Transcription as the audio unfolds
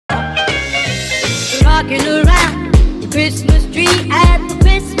rocking around the Christmas tree at the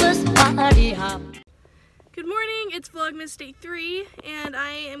Christmas party hop. Good morning, it's Vlogmas Day 3, and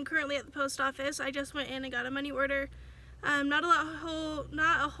I am currently at the post office. I just went in and got a money order. Not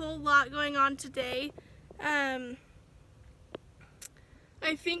a whole lot going on today. I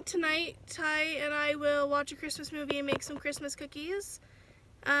think tonight Ty and I will watch a Christmas movie and make some Christmas cookies.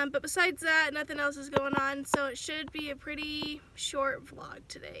 But besides that, nothing else is going on, so it should be a pretty short vlog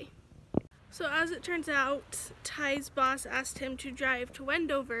today. So as it turns out, Ty's boss asked him to drive to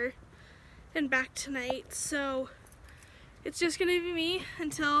Wendover and back tonight, so it's just gonna be me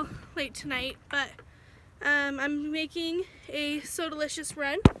until late tonight. But I'm making a So Delicious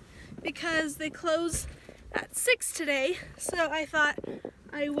run because they close at 6 today, so I thought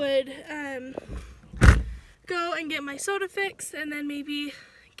I would go and get my soda fix and then maybe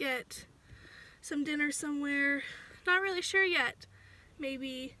get some dinner somewhere. Not really sure yet.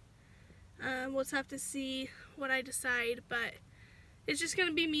 Maybe we'll just have to see what I decide, but it's just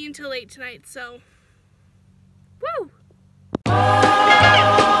gonna be me until late tonight, so